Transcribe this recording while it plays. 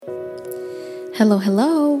Hello,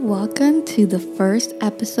 hello. Welcome to the first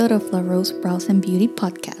episode of La Rose Brows and Beauty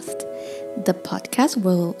podcast. The podcast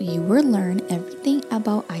where you will learn everything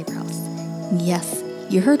about eyebrows. Yes,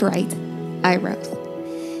 you heard right, eyebrows.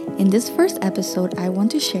 In this first episode, I want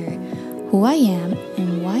to share who I am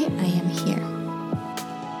and why I am here.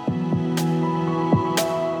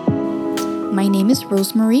 My name is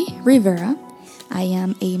Rosemary Rivera. I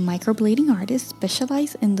am a microblading artist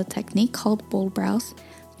specialized in the technique called bowl brows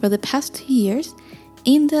for the past 2 years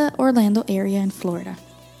in the Orlando area in Florida.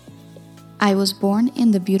 I was born in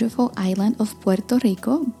the beautiful island of Puerto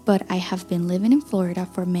Rico, but I have been living in Florida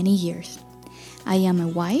for many years. I am a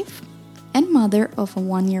wife and mother of a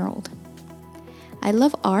 1-year-old. I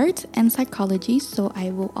love art and psychology, so I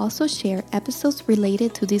will also share episodes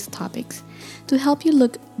related to these topics to help you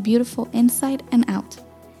look beautiful inside and out.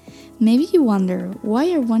 Maybe you wonder why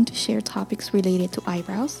I want to share topics related to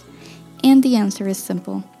eyebrows, and the answer is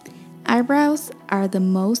simple. Eyebrows are the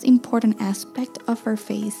most important aspect of our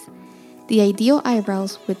face. The ideal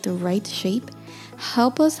eyebrows with the right shape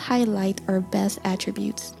help us highlight our best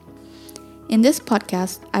attributes. In this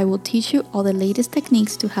podcast, I will teach you all the latest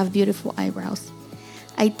techniques to have beautiful eyebrows.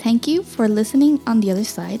 I thank you for listening on the other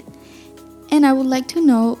side, and I would like to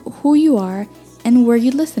know who you are and where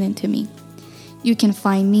you're listening to me. You can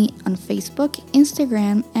find me on Facebook,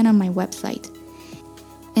 Instagram, and on my website.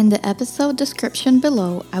 In the episode description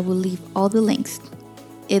below, I will leave all the links.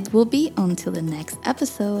 It will be until the next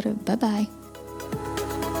episode. Bye-bye.